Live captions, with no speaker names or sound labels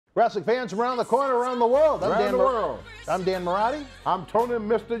Wrestling fans from around the corner, around the world. I'm Dan Marotti. I'm Tony,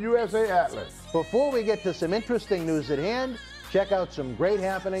 Mr. USA Atlas. Before we get to some interesting news at hand, check out some great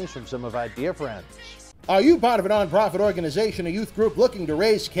happenings from some of our dear friends. Are you part of a nonprofit organization, a youth group looking to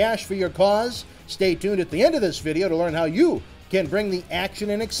raise cash for your cause? Stay tuned at the end of this video to learn how you can bring the action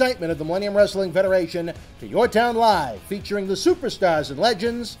and excitement of the Millennium Wrestling Federation to your town live, featuring the superstars and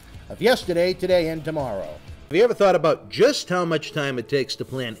legends of yesterday, today, and tomorrow. Have you ever thought about just how much time it takes to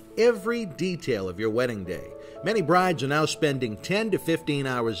plan every detail of your wedding day? Many brides are now spending 10 to 15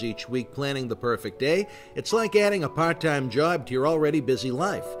 hours each week planning the perfect day. It's like adding a part-time job to your already busy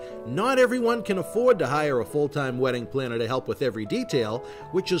life. Not everyone can afford to hire a full-time wedding planner to help with every detail,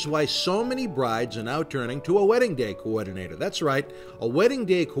 which is why so many brides are now turning to a wedding day coordinator. That's right, a wedding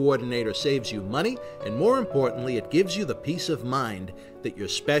day coordinator saves you money, and more importantly, it gives you the peace of mind that your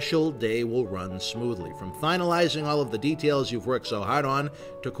special day will run smoothly. From finalizing all of the details you've worked so hard on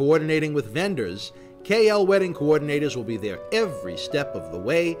to coordinating with vendors, KL Wedding Coordinators will be there every step of the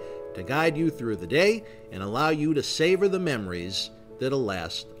way to guide you through the day and allow you to savor the memories that'll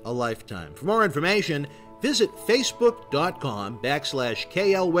last a lifetime. For more information, visit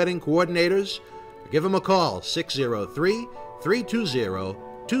facebook.com/KL Wedding Coordinators or give them a call,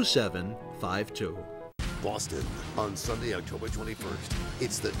 603-320-2752. Boston on Sunday, October 21st.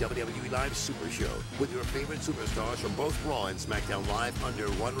 It's the WWE Live Super Show with your favorite superstars from both Raw and SmackDown Live under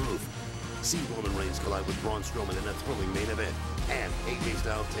one roof. See Roman Reigns collide with Braun Strowman in a thrilling main event. And AJ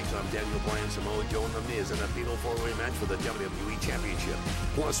Styles takes on Daniel Bryan, Samoa Joe, and The Miz in a fatal four-way match for the WWE Championship.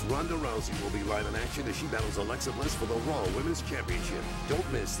 Plus, Ronda Rousey will be live in action as she battles Alexa Bliss for the Raw Women's Championship. Don't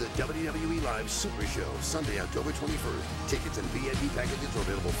miss the WWE Live Super Show, Sunday, October 21st. Tickets and VIP packages are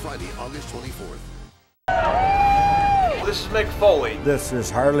available Friday, August 24th. This is Mick Foley. This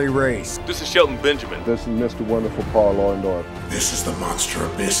is Harley Race. This is Shelton Benjamin. This is Mr. Wonderful Paul Orndorff. This is the Monster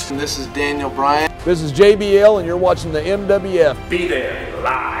Abyss. And this is Daniel Bryan. This is JBL, and you're watching the MWF. Be there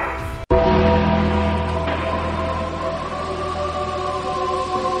live.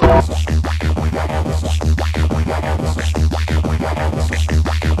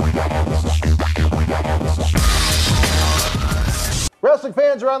 Wrestling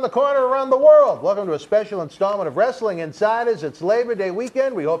fans around the corner, around the world, welcome to a special installment of Wrestling Insiders. It's Labor Day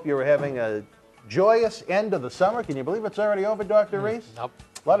weekend. We hope you're having a joyous end of the summer. Can you believe it's already over, Dr. Reese? Nope.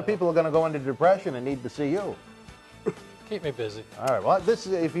 A lot of people are going to go into depression and need to see you. Keep me busy. All right. Well, this,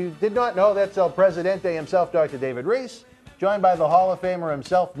 if you did not know, that's El Presidente himself, Dr. David Reese, joined by the Hall of Famer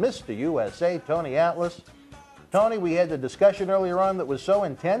himself, Mr. USA, Tony Atlas. Tony, we had the discussion earlier on that was so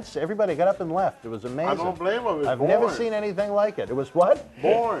intense, everybody got up and left. It was amazing. I don't blame them. I've never seen anything like it. It was what?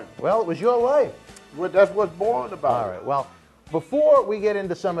 Boring. Well, it was your life. Well, that's what's boring about All right. Well, before we get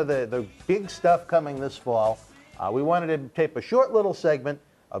into some of the big stuff coming this fall, we wanted to tape a short little segment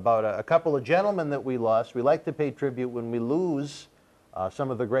about a couple of gentlemen that we lost. We like to pay tribute when we lose some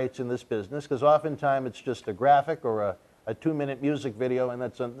of the greats in this business, because oftentimes it's just a graphic or a 2-minute music video, and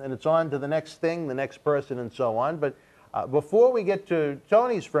it's on to the next thing, the next person, and so on. But before we get to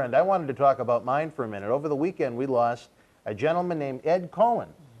Tony's friend, I wanted to talk about mine for a minute. Over the weekend, we lost a gentleman named Ed Cohen,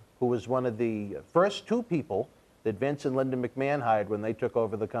 who was one of the first two people that Vince and Linda McMahon hired when they took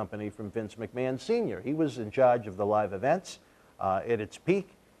over the company from Vince McMahon Sr. He was in charge of the live events. At its peak,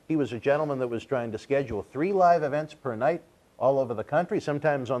 he was a gentleman that was trying to schedule 3 live events per night all over the country.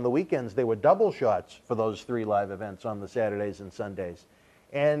 Sometimes on the weekends, they were double shots for those 3 live events on the Saturdays and Sundays.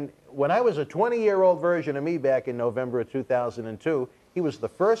 And when I was a 20-year-old version of me back in November of 2002, he was the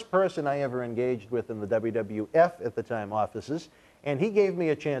first person I ever engaged with in the WWF at the time offices, and he gave me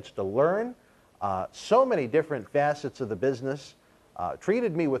a chance to learn so many different facets of the business,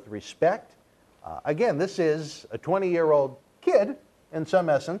 treated me with respect. Again, this is a 20-year-old kid, in some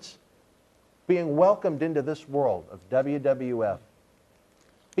essence, being welcomed into this world of WWF,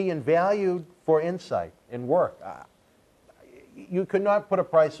 being valued for insight and work. You could not put a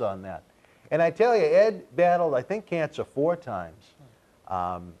price on that. And I tell you, Ed battled, I think, cancer 4 times.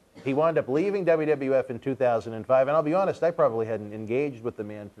 He wound up leaving WWF in 2005, and I'll be honest, I probably hadn't engaged with the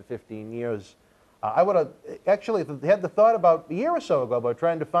man for 15 years. I would have actually had the thought about a year or so ago about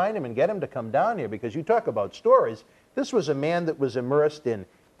trying to find him and get him to come down here, because you talk about stories. This was a man that was immersed in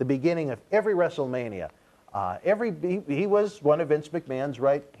the beginning of every WrestleMania. He was one of Vince McMahon's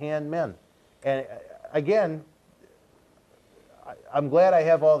right-hand men. And again, I'm glad I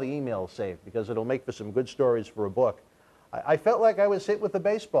have all the emails saved, because it'll make for some good stories for a book. I felt like I was hit with a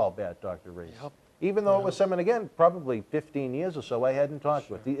baseball bat, Dr. Reese. Yep. Even though it was someone, again, probably 15 years or so I hadn't talked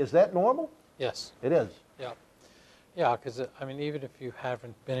with. Is that normal? Yes. It is? Yeah. Yeah, because, I mean, even if you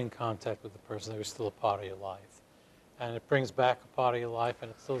haven't been in contact with the person, they were still a part of your life. and it brings back a part of your life,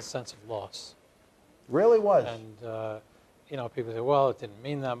 and it's still a sense of loss. Really was. And you know, people say, well, it didn't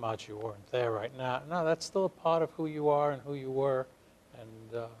mean that much. You weren't there right now. No, that's still a part of who you are and who you were, and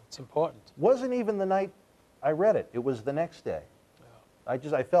it's important. Wasn't even the night I read it. It was the next day.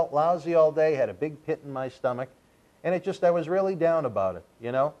 Yeah. I felt lousy all day, had a big pit in my stomach, and I was really down about it,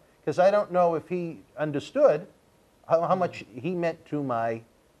 you know? Because I don't know if he understood how much he meant to my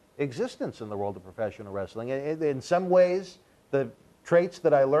existence in the world of professional wrestling. In some ways, the traits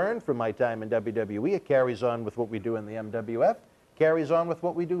that I learned from my time in WWE, it carries on with what we do in the MWF, carries on with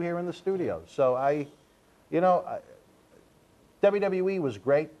what we do here in the studios. So WWE was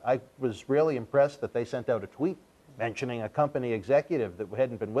great. I was really impressed that they sent out a tweet mentioning a company executive that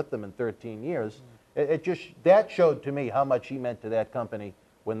hadn't been with them in 13 years. That showed to me how much he meant to that company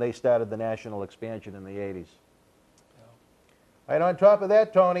when they started the national expansion in the 80s. Yeah. And on top of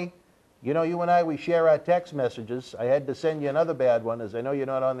that, Tony, you know, you and I, we share our text messages. I had to send you another bad one, as I know you're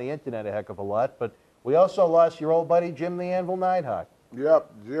not on the internet a heck of a lot, but we also lost your old buddy, Jim the Anvil Neidhart.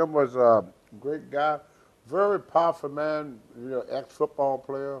 Yep, Jim was a great guy, very powerful man, you know, ex-football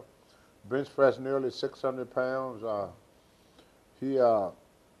player, bench press nearly 600 pounds.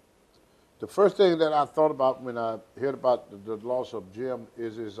 The first thing that I thought about when I heard about the loss of Jim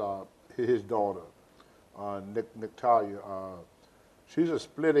is his daughter, Natalia. She's a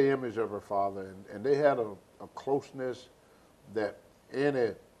split image of her father, and they had a closeness that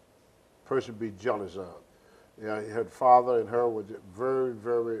any person be jealous of. You know, her father and her were very,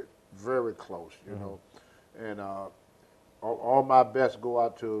 very, very close, you know. And all my best go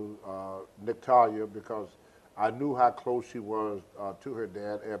out to Natalia because I knew how close she was to her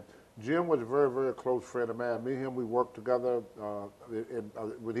dad. And Jim was a very, very close friend of mine. Me and him, we worked together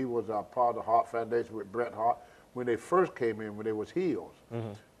when he was part of the Hart Foundation with Bret Hart. When they first came in, when they was heels.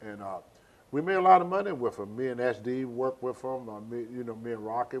 And we made a lot of money with them. Me and SD worked with them. Me and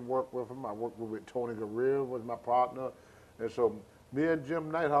Rocky worked with them. I worked with Tony Guerrero, was my partner. And so me and Jim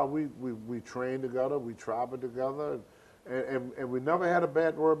Neidhart, we trained together, we traveled together, and we never had a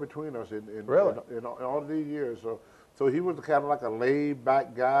bad word between us in all these years. So he was kind of like a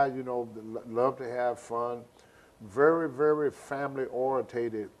laid-back guy, you know, loved to have fun, very, very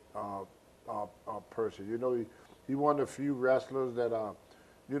family-orientated person. You know, he one of the few wrestlers that,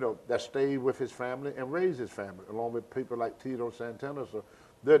 you know, that stayed with his family and raised his family, along with people like Tito Santana. So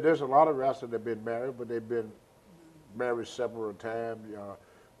there's a lot of wrestlers that have been married, but they've been married several times.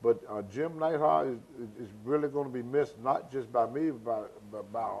 But Jim Neidhart is really going to be missed, not just by me, but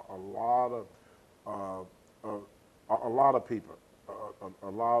by a lot of people, a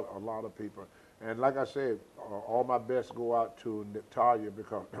lot of people. And like I said, all my best go out to Natalia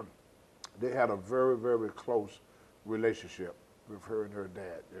because they had a very, very close relationship with her and her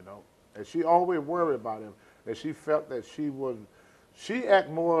dad, you know. And she always worried about him. And she felt that she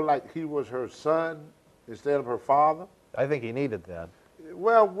acted more like he was her son instead of her father. I think he needed that.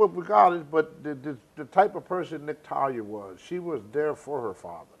 Well, regardless, but the type of person Natalia was, she was there for her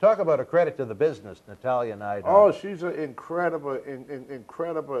father. Talk about a credit to the business, Natalia Neidhart. Oh, she's an incredible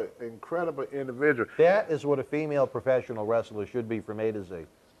individual. That is what a female professional wrestler should be from A to Z,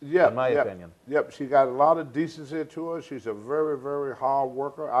 in my opinion. Yep, she got a lot of decency to her. She's a very, very hard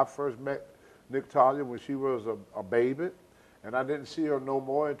worker. I first met Natalia when she was a baby, and I didn't see her no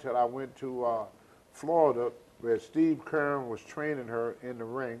more until I went to Florida, where Steve Kern was training her in the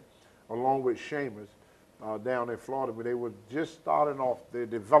ring, along with Sheamus, down in Florida, where they were just starting off their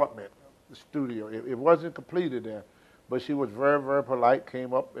development studio. It wasn't completed there, but she was very, very polite,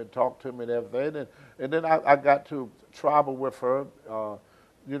 came up and talked to me and everything. And then I got to travel with her,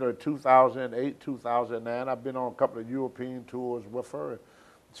 you know, 2008, 2009. I've been on a couple of European tours with her.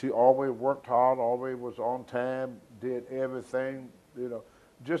 She always worked hard, always was on time, did everything, you know.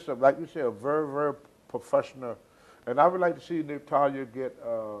 Just, like you said, a very, very professional, and I would like to see Natalia get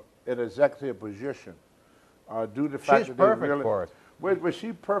an executive position. Due to the fact She's that perfect for it. Was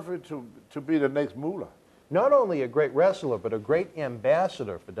she perfect to be the next Moolah? Not only a great wrestler, but a great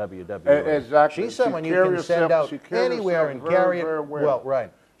ambassador for WWE. Exactly. She's someone you can send out anywhere and carry it well.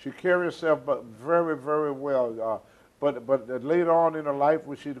 Right. She carried herself very, very well. But later on in her life,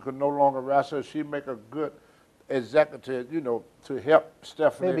 when she could no longer wrestle, she make a good executive, you know, to help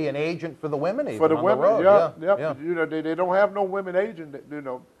Stephanie. Maybe an agent for the women, even for the on women. The road. Yeah. You know, they don't have no women agent. You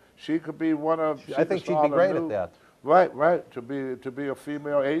know, she could be one of. I think she'd be great at that. Right. To be a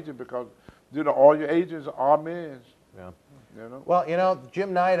female agent because, you know, all your agents are men. Yeah. You know. Well, you know,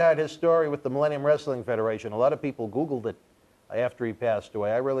 Jim Neidhart, his story with the Millennium Wrestling Federation. A lot of people Googled it after he passed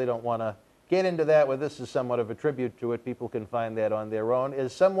away. I really don't want to get into that. Where this is somewhat of a tribute to it. People can find that on their own.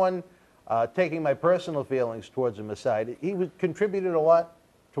 Is someone taking my personal feelings towards him aside, he contributed a lot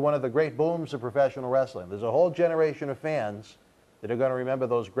to one of the great booms of professional wrestling. There's a whole generation of fans that are going to remember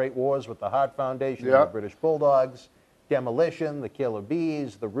those great wars with the Hart Foundation, and the British Bulldogs, Demolition, the Killer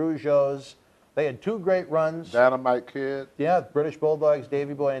Bees, the Rougeaus. They had 2 great runs. Dynamite Kid. Yeah, British Bulldogs,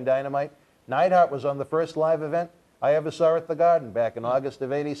 Davy Boy and Dynamite. Neidhart was on the first live event I ever saw at the Garden back in August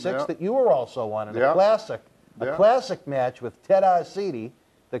of '86 that you were also on in a classic match with Ted Arcidi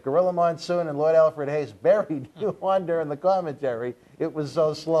that Gorilla Monsoon and Lloyd Alfred Hayes buried you on during the commentary. It was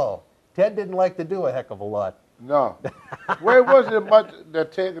so slow. Ted didn't like to do a heck of a lot. No. Well, it wasn't much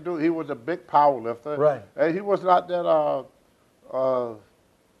that Ted could do. He was a big power lifter. Right. And he was not that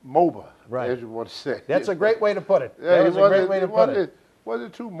mobile, right, as you want to say. That's a great way to put it. Yeah, that was a great way to put it.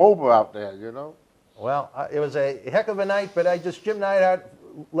 Wasn't too mobile out there, you know? Well, it was a heck of a night, but Jim Neidhart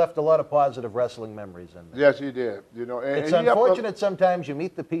left a lot of positive wrestling memories in there. Yes, he did. You know, and it's unfortunate sometimes you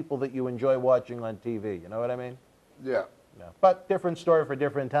meet the people that you enjoy watching on TV. You know what I mean? Yeah. Yeah. But different story for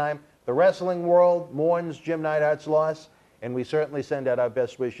different time. The wrestling world mourns Jim Neidhart's loss, and we certainly send out our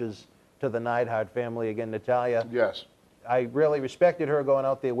best wishes to the Neidhart family. Again, Natalia. Yes. I really respected her going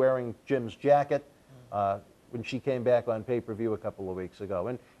out there wearing Jim's jacket when she came back on pay-per-view a couple of weeks ago.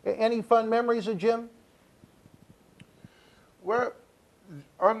 And any fun memories of Jim? Well,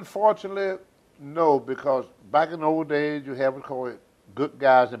 unfortunately, no, because back in the old days, you have, we call it, good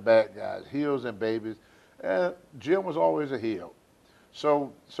guys and bad guys, heels and babies, and Jim was always a heel.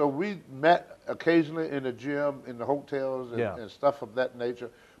 So we met occasionally in the gym, in the hotels, and stuff of that nature.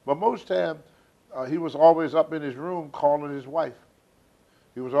 But most time, he was always up in his room calling his wife.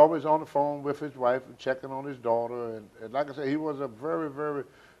 He was always on the phone with his wife and checking on his daughter. And like I said, he was a very, very,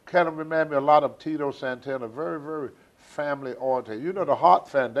 kind of remind me a lot of Tito Santana, very, very family-oriented. You know, the Hart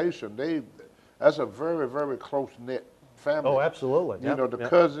Foundation, that's a very, very close-knit family. Oh, absolutely. You know, the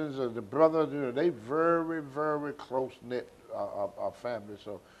cousins and the brothers, you know, they very, very close-knit family.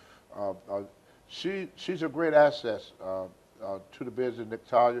 So she's a great asset to the business,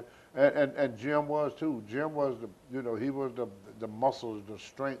 Natalia. And Jim was too. Jim was he was the muscles, the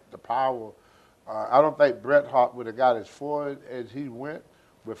strength, the power. I don't think Bret Hart would have got as far as he went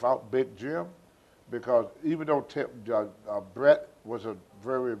without Big Jim, because even though Bret was a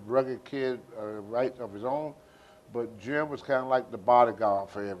very rugged kid, right of his own, but Jim was kind of like the bodyguard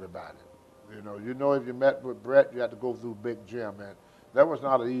for everybody. You know, if you met with Bret, you had to go through Big Jim, and that was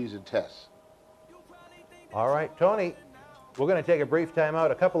not an easy test. All right, Tony. We're going to take a brief time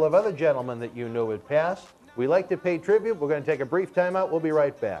out. A couple of other gentlemen that you knew had passed. We like to pay tribute. We're going to take a brief time out. We'll be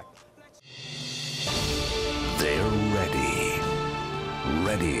right back. They're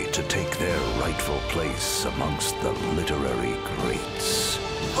ready to take their rightful place amongst the literary greats.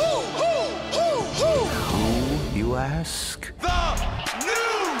 Who, you ask? The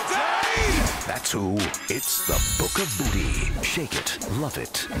New Day! That's who. It's the Book of Booty. Shake it, love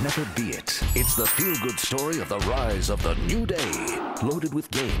it, never be it. It's the feel-good story of the rise of the New Day. Loaded with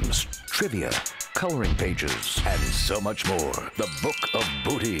games, trivia, coloring pages, and so much more. The Book of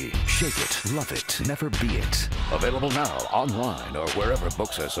Booty. Shake it, love it, never be it. Available now online or wherever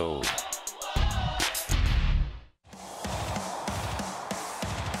books are sold.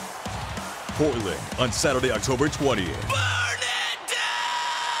 Portland on Saturday, October 20th.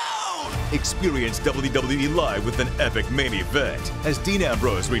 Experience WWE Live with an epic main event as Dean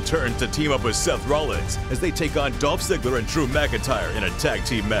Ambrose returns to team up with Seth Rollins as they take on Dolph Ziggler and Drew McIntyre in a tag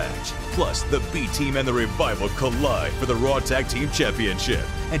team match. Plus, the B-Team and the Revival collide for the Raw Tag Team Championship.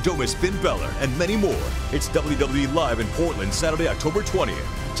 And don't miss Finn Balor and many more. It's WWE Live in Portland, Saturday, October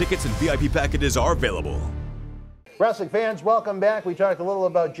 20th. Tickets and VIP packages are available. Wrestling fans, welcome back. We talked a little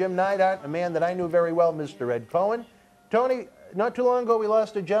about Jim Neidhart, a man that I knew very well, Mr. Ed Cohen. Tony, not too long ago, we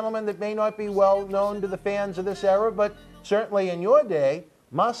lost a gentleman that may not be well known to the fans of this era, but certainly in your day,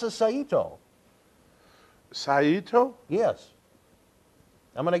 Masa Saito. Saito? Yes.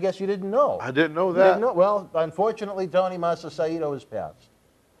 I'm going to guess you didn't know. I didn't know You that. didn't know? Well, unfortunately, Tony, Masa Saito has passed.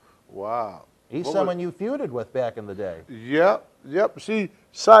 Wow. He's someone you feuded with back in the day. Yep. See,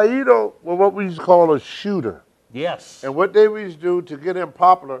 Saito was what we used to call a shooter. Yes. And what they used to do to get him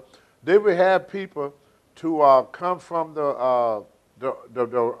popular, they would have people to come from the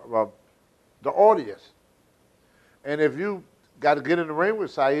audience. And if you got to get in the ring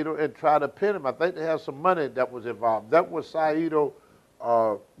with Saito and try to pin him, I think they have some money that was involved. That was Saito's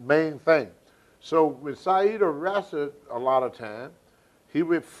main thing. So when Saito wrestled a lot of time, he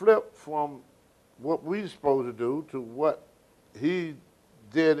would flip from what we supposed to do to what he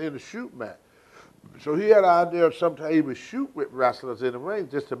did in the shoot match. So he had an idea of sometimes he would shoot with wrestlers in the ring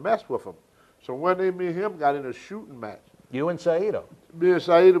just to mess with them. So when they, me and him got in a shooting match, You and Saito? Me and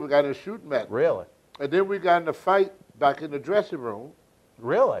Saito, we got in a shooting match. Really? And then we got in a fight back in the dressing room.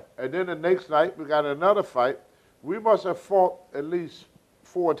 Really? And then the next night, we got another fight. We must have fought at least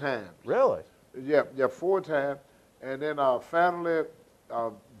 4 times. Really? Yeah, 4 times. And then finally,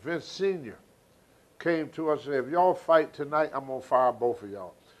 Vince Sr. came to us and said, if y'all fight tonight, I'm going to fire both of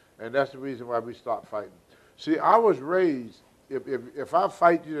y'all. And that's the reason why we stopped fighting. See, I was raised, if I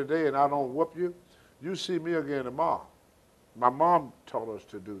fight you today and I don't whoop you, you see me again tomorrow. My mom told us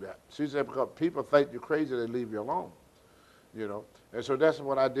to do that. She said, because people think you're crazy, they leave you alone. You know? And so that's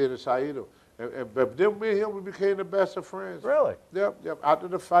what I did in Saito. But then me and him, we became the best of friends. Really? Yep. After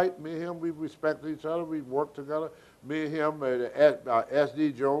the fight, me and him, we respected each other. We worked together. Me and him,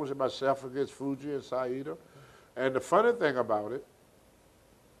 S.D. Jones and myself against Fuji and Saito. And the funny thing about it,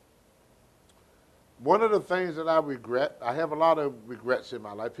 one of the things that I regret, I have a lot of regrets in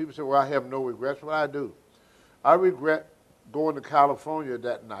my life. People say, well, I have no regrets. Well, I do. I regret going to California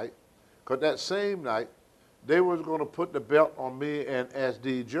that night, because that same night, they was going to put the belt on me and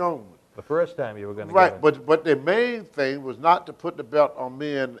S.D. Jones. The first time you were going to Right, but the main thing was not to put the belt on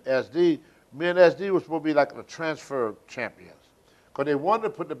me and S.D. Me and S.D. was supposed to be like the transfer champions. Because they wanted to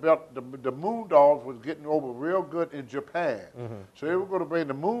put the belt, the Moondogs was getting over real good in Japan. So they were going to bring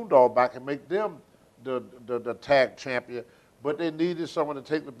the Moondog back and make them the tag champion, but they needed someone to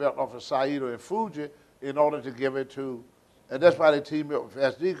take the belt off of Saito and Fuji in order to give it to, and that's why they teamed up with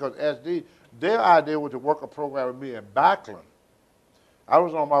SD, because SD, their idea was to work a program with me in Backlund. I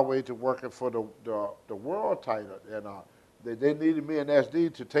was on my way to working for the world title, and they needed me and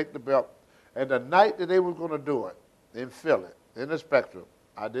SD to take the belt, and the night that they were going to do it, in Philly, in the Spectrum,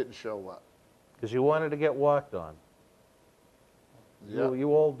 I didn't show up. Because you wanted to get walked on. Yeah.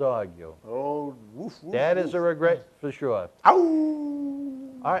 You old dog, you. Oh, woof, woof, That woof. is a regret for sure. Ow!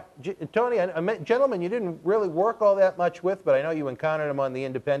 All right, Tony, a gentleman you didn't really work all that much with, but I know you encountered him on the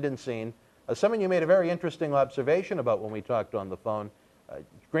independent scene. Someone you made a very interesting observation about when we talked on the phone.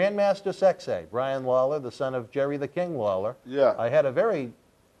 Grandmaster Sexay, Brian Lawler, the son of Jerry the King Lawler. Yeah. I had a very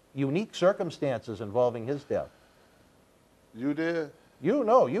unique circumstances involving his death. You did?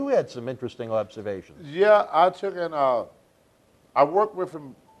 You had some interesting observations. Yeah, I took an, I worked with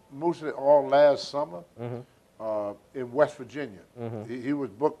him mostly all last summer in West Virginia. He was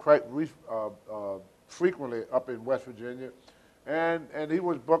booked quite frequently up in West Virginia, and he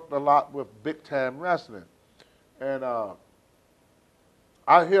was booked a lot with big time wrestling. And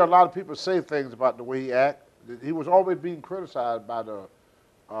I hear a lot of people say things about the way he acted. He was always being criticized by the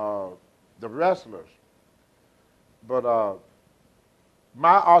wrestlers. But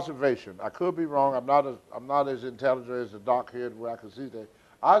my observation, I could be wrong. I'm not as intelligent as the dark-haired where I can see that.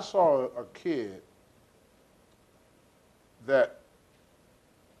 I saw a kid that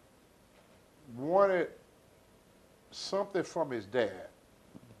wanted something from his dad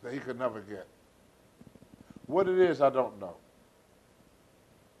that he could never get. What it is, I don't know.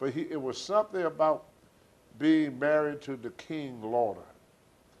 But it was something about being married to the King Lauder.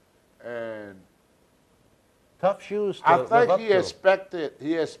 And Tough shoes to I live think up he to.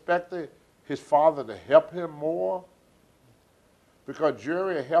 expected his father to help him more, because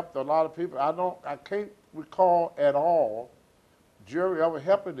Jerry helped a lot of people. I can't recall at all Jerry ever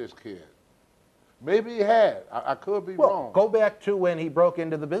helping this kid. Maybe he had. I could be wrong. Go back to when he broke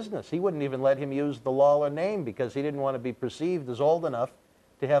into the business. He wouldn't even let him use the Lawler name because he didn't want to be perceived as old enough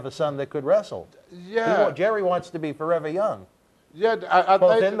to have a son that could wrestle. Yeah. Jerry wants to be forever young. Yeah, I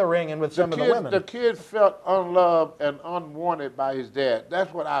both think in the ring and with some of the women. The kid felt unloved and unwanted by his dad.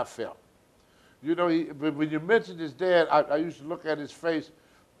 That's what I felt. You know, when you mentioned his dad, I used to look at his face,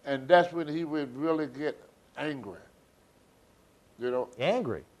 and that's when he would really get angry. You know?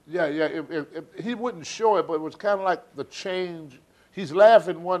 Angry? Yeah. He wouldn't show it, but it was kind of like the change. He's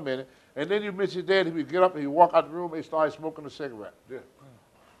laughing 1 minute, and then you mention his dad, he would get up and he'd walk out the room and he started smoking a cigarette. Yeah.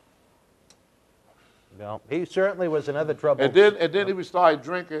 No, he certainly was another trouble. And then he would start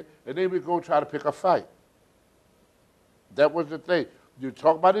drinking, and then he would go try to pick a fight. That was the thing. You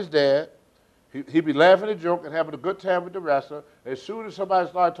talk about his dad, he'd be laughing and joking and having a good time with the wrestler. As soon as somebody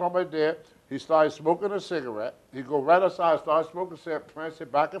started talking about his dad, he started smoking a cigarette. He'd go right outside, start smoking a cigarette, prancing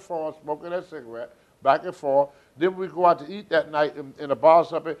back and forth, smoking that cigarette, back and forth. Then we'd go out to eat that night in a bar or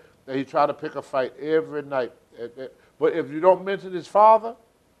something, and he'd try to pick a fight every night. But if you don't mention his father,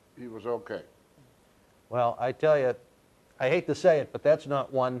 he was okay. Well, I tell you, I hate to say it, but that's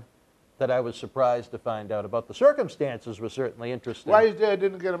not one that I was surprised to find out about. The circumstances were certainly interesting. Why his dad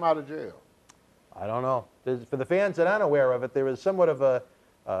didn't get him out of jail? I don't know. For the fans that aren't aware of it, there is somewhat of a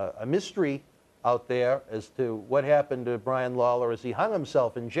mystery out there as to what happened to Brian Lawler as he hung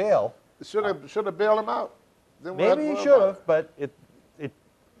himself in jail. Should have bailed him out. Then we'll have Maybe to he worry should about have,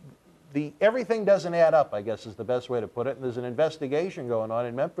 but everything doesn't add up, I guess is the best way to put it. And there's an investigation going on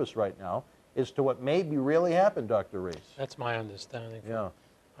in Memphis right now as to what maybe really happened, Dr. Reese. That's my understanding. Yeah.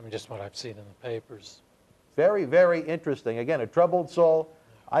 I mean, just what I've seen in the papers. Very, very interesting. Again, a troubled soul.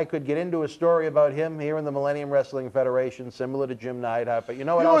 I could get into a story about him here in the Millennium Wrestling Federation, similar to Jim Neidhart, but you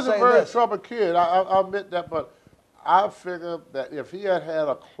know what, I'll say He was a very this. troubled kid. I'll admit that, but I figure that if he had had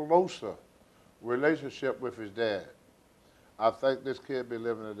a closer relationship with his dad, I think this kid be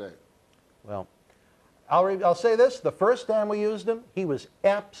living today. Well, I'll say this. The first time we used him, he was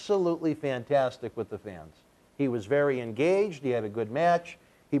absolutely fantastic with the fans. He was very engaged. He had a good match.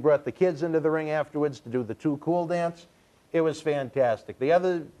 He brought the kids into the ring afterwards to do the Too Cool dance. It was fantastic. The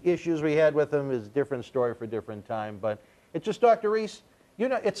other issues we had with him is a different story for a different time. But it's just, Dr. Reese, you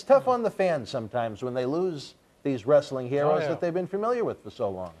know, it's tough on the fans sometimes when they lose these wrestling heroes that they've been familiar with for so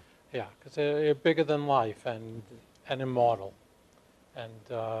long. Yeah, because they're bigger than life and immortal. And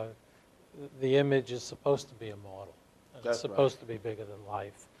the image is supposed to be immortal. And it's supposed to be bigger than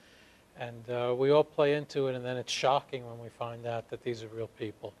life. And we all play into it, and then it's shocking when we find out that these are real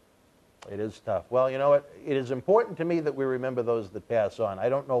people. It is tough. Well, you know what? It is important to me that we remember those that pass on. I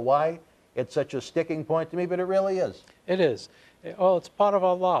don't know why it's such a sticking point to me, but it really is. It is. Well, it's part of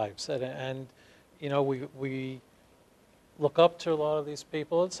our lives. And you know, we look up to a lot of these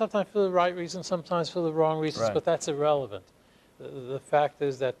people, and sometimes for the right reasons, sometimes for the wrong reasons, but that's irrelevant. The fact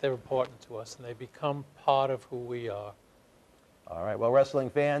is that they're important to us, and they become part of who we are. All right. Well, wrestling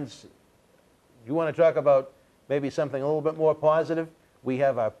fans, you want to talk about maybe something a little bit more positive? We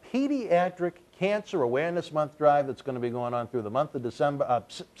have a Pediatric Cancer Awareness Month drive that's going to be going on through the month of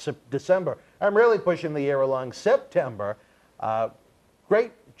December. I'm really pushing the year along. September.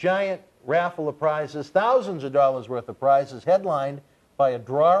 Great giant raffle of prizes, thousands of dollars worth of prizes, headlined by a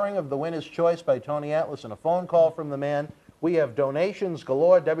drawing of the winner's choice by Tony Atlas and a phone call from the man. We have donations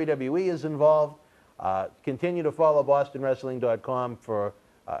galore. WWE is involved. Continue to follow BostonWrestling.com for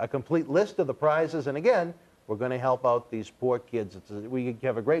a complete list of the prizes. And again, we're going to help out these poor kids. We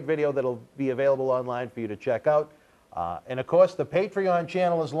have a great video that'll be available online for you to check out. And of course, the Patreon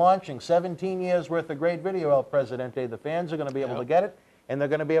channel is launching. 17 years worth of great video, El Presidente. The fans are going to be able to get it, and they're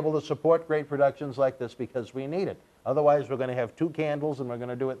going to be able to support great productions like this because we need it. Otherwise, we're going to have 2 candles, and we're going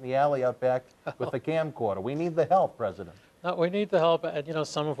to do it in the alley out back with the camcorder. We need the help, President. No, we need the help, and you know,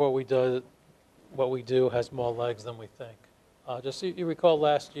 some of what we do has more legs than we think. Just you recall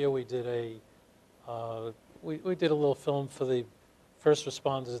last year we did we did a little film for the first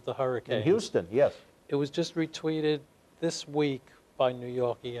responders at the hurricane. In Houston, yes. It was just retweeted this week by New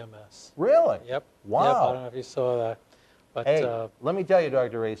York EMS. Really? Yep. Wow. Yep, I don't know if you saw that. But, hey, let me tell you,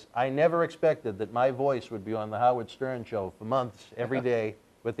 Dr. Reese, I never expected that my voice would be on the Howard Stern show for months, every day,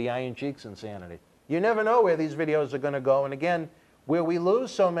 with the Iron Cheeks insanity. You never know where these videos are going to go. And again, where we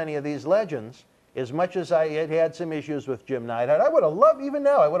lose so many of these legends, as much as I had some issues with Jim Neidhart, I would have loved, even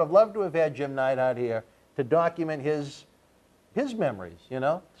now, I would have loved to have had Jim Neidhart here to document his memories, you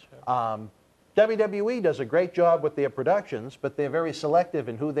know? Sure. WWE does a great job with their productions, but they're very selective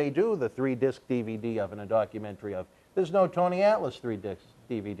in who they do the 3-disc DVD of and a documentary of. There's no Tony Atlas 3-disc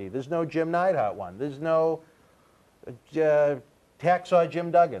DVD. There's no Jim Neidhart one. There's no Hacksaw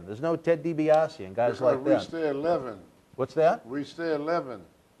Jim Duggan. There's no Ted DiBiase and guys like that. We stay 11. What's that? We stay 11.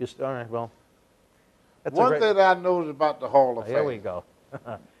 All right, well. That's one thing that I know about the Hall of Fame. Here we go.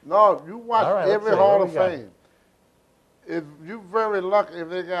 No, you watch every Hall of Fame. If you're very lucky if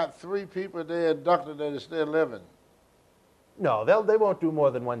they got 3 people they inducted that are still living. No, they won't do more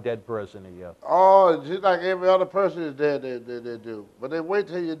than 1 dead person a year. Oh, just like every other person is dead, they do. But they wait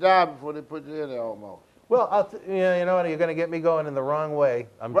till you die before they put you in there almost. Well, you know what? You're going to get me going in the wrong way.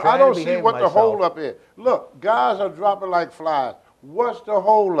 But I don't see what the hold-up is. Look, guys are dropping like flies. What's the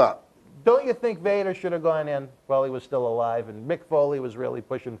hold-up? Don't you think Vader should have gone in while he was still alive, and Mick Foley was really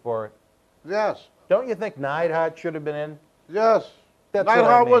pushing for it? Yes. Don't you think Neidhart should have been in? Yes. That's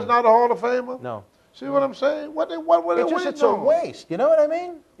Neidhart was not a Hall of Famer? No. See what I'm saying? What were they waiting on? It's a waste. You know what I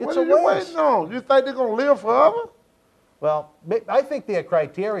mean? It's a waste. What are you waiting on? You think they're going to live forever? Well, I think their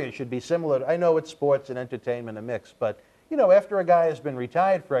criteria should be similar. I know it's sports and entertainment a mix, but, you know, after a guy has been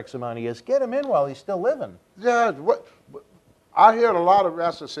retired for X amount of years, get him in while he's still living. Yeah. I hear a lot of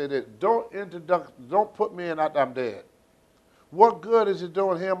wrestlers say that, don't put me in after I'm dead. What good is it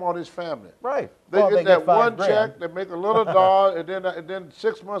doing him or his family? Right. They get that one check, they make a little dollar, and then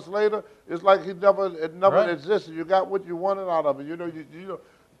 6 months later, it's like he never existed. You got what you wanted out of it. You know,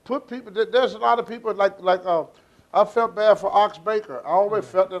 put people. There's a lot of people like I felt bad for Ox Baker. I always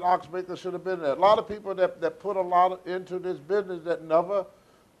felt that Ox Baker should have been there. A lot of people that put a lot into this business that never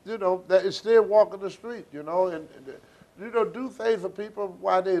you know, that is still walking the street, you know, and you know, do things for people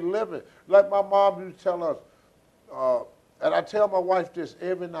while they living. Like my mom used to tell us, and I tell my wife this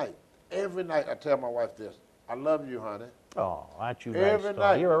every night. Every night I tell my wife this. I love you, honey. Oh, aren't you Every nice,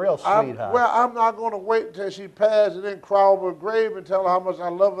 night. Tony? You're a real sweetheart. Well, I'm not going to wait until she passes and then cry over her grave and tell her how much I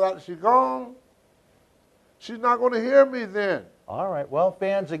love her after she's gone. She's not going to hear me then. All right. Well,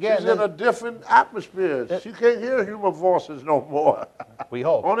 fans, again. She's in a different atmosphere. She can't hear human voices no more. We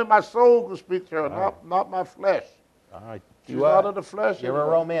hope. Only my soul can speak to her, not my flesh. All right. She's out of the flesh. You're a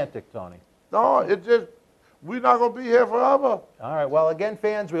romantic, Tony. No, it just, we're not going to be here forever. All right. Well, again,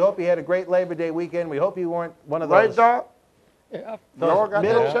 fans, we hope you had a great Labor Day weekend. We hope you weren't one of those. Right, Doc? Yeah. We all got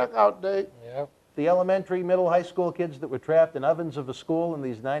middle checkout date. Yeah. The elementary, middle, high school kids that were trapped in ovens of a school in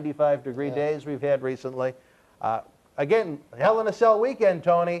these 95-degree days we've had recently. Again, Hell in a Cell weekend,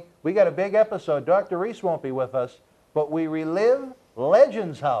 Tony. We got a big episode. Dr. Reese won't be with us, but we relive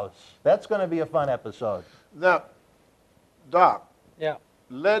Legends House. That's going to be a fun episode. Now, Doc, Yeah.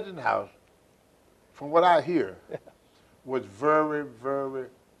 Legend House, from what I hear, was very, very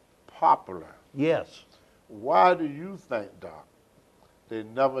popular. Yes. Why do you think, Doc, they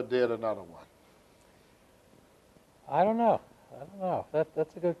never did another one? I don't know.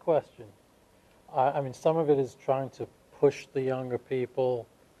 That's a good question. I mean, some of it is trying to push the younger people.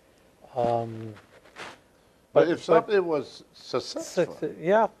 But if something was successful,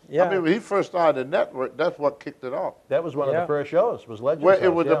 yeah. I mean, when he first started the network, that's what kicked it off. That was one of the first shows, was Legends Well, House.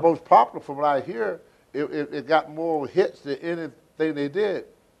 it was the most popular from what I hear. It got more hits than anything they did.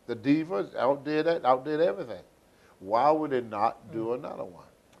 The Divas outdid everything. Why would they not do another one?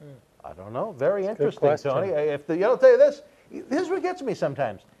 I don't know. Very Good interesting, question. Tony. I'll tell you this. Here's what gets me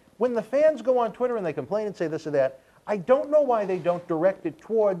sometimes. When the fans go on Twitter and they complain and say this or that, I don't know why they don't direct it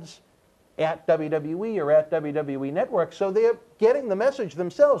towards at WWE or at WWE Network, so they're getting the message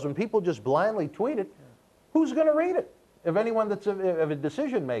themselves. When people just blindly tweet it, who's going to read it? If anyone that's of a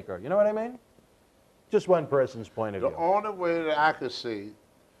decision maker, you know what I mean? Just one person's point of view. The only way that I could see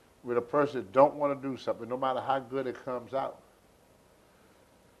with a person that don't want to do something, no matter how good it comes out,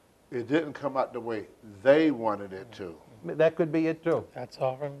 it didn't come out the way they wanted it to. That could be it too. That's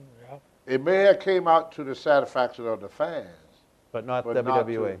often, yeah. It may have came out to the satisfaction of the fans, But not but WWE. not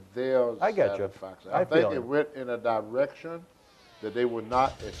to their I get you. satisfaction. I I think feel it you. went in a direction that they were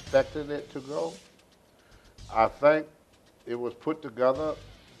not expecting it to go. I think it was put together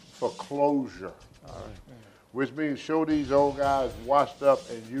for closure. Which means show these old guys washed up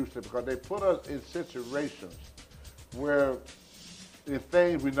and used to, because they put us in situations where in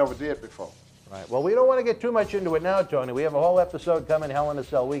things we never did before. Right. Well, we don't want to get too much into it now, Tony. We have a whole episode coming, Hell in a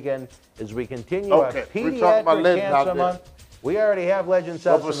Cell weekend, as we continue our Okay, we're talking about pediatric Legends out cancer there. month. We already have Legends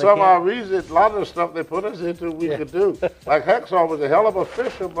But House for in the some odd camp. reason, a lot of the stuff they put us into, we could do. Like Hacksaw was a hell of a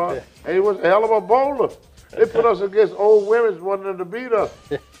fisherman, and he was a hell of a bowler. They put us against old women wanting to beat us.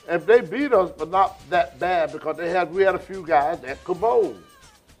 And they beat us, but not that bad, because we had a few guys that could bowl.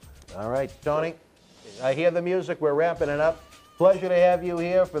 All right, Tony. I hear the music. We're wrapping it up. Pleasure to have you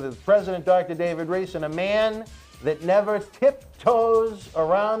here for the President, Dr. David Reese, and a man that never tiptoes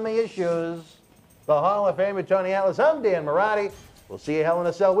around the issues, the Hall of Famer, Tony Atlas. I'm Dan Marotti. We'll see you Hell in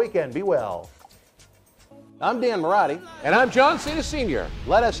a Cell weekend. Be well. I'm Dan Marotti. And I'm John Cena Sr.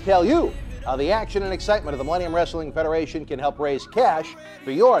 Let us tell you how the action and excitement of the Millennium Wrestling Federation can help raise cash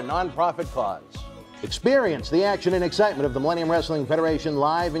for your nonprofit cause. Experience the action and excitement of the Millennium Wrestling Federation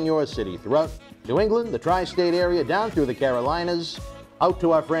live in your city, throughout New England, the tri-state area, down through the Carolinas, out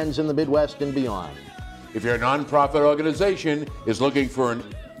to our friends in the Midwest and beyond. If your nonprofit organization is looking for an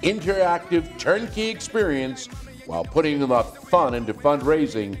interactive turnkey experience while putting the fun into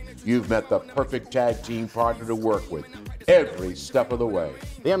fundraising, you've met the perfect tag team partner to work with every step of the way.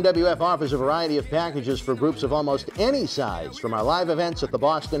 The MWF offers a variety of packages for groups of almost any size, from our live events at the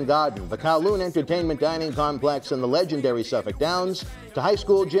Boston Garden, the Kowloon Entertainment Dining Complex, and the legendary Suffolk Downs, to high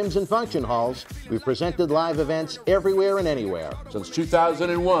school gyms and function halls. We've presented live events everywhere and anywhere. Since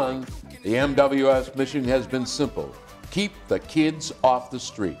 2001, the MWF's mission has been simple: keep the kids off the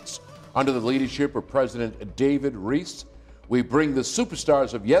streets. Under the leadership of President David Reese, we bring the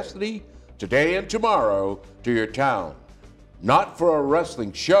superstars of yesterday, today, and tomorrow to your town. Not for a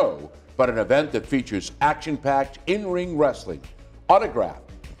wrestling show, but an event that features action-packed in-ring wrestling, autograph,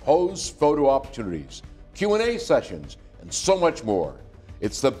 pose photo opportunities, Q&A sessions, and so much more.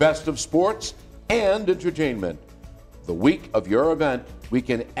 It's the best of sports and entertainment. The week of your event, we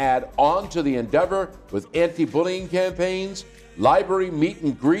can add on to the endeavor with anti-bullying campaigns, library meet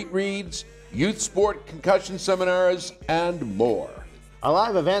and greet reads, youth sport concussion seminars, and more. Our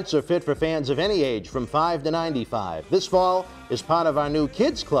live events are fit for fans of any age from 5 to 95. This fall is part of our new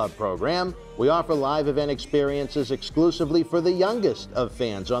Kids Club program. We offer live event experiences exclusively for the youngest of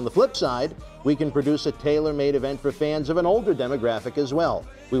fans. On the flip side, we can produce a tailor-made event for fans of an older demographic as well.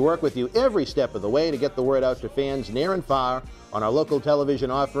 We work with you every step of the way to get the word out to fans near and far on our local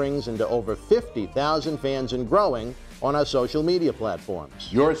television offerings and to over 50,000 fans and growing on our social media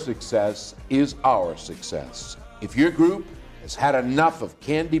platforms. Your success is our success. If your group has had enough of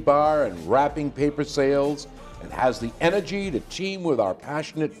candy bar and wrapping paper sales and has the energy to team with our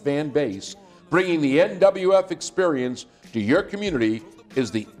passionate fan base, bringing the NWF experience to your community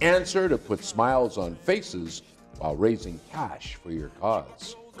is the answer to put smiles on faces while raising cash for your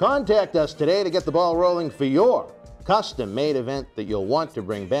cause. Contact us today to get the ball rolling for your custom-made event that you'll want to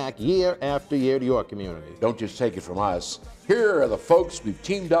bring back year after year to your community. Don't just take it from us. Here are the folks we've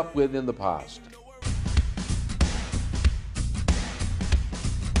teamed up with in the past.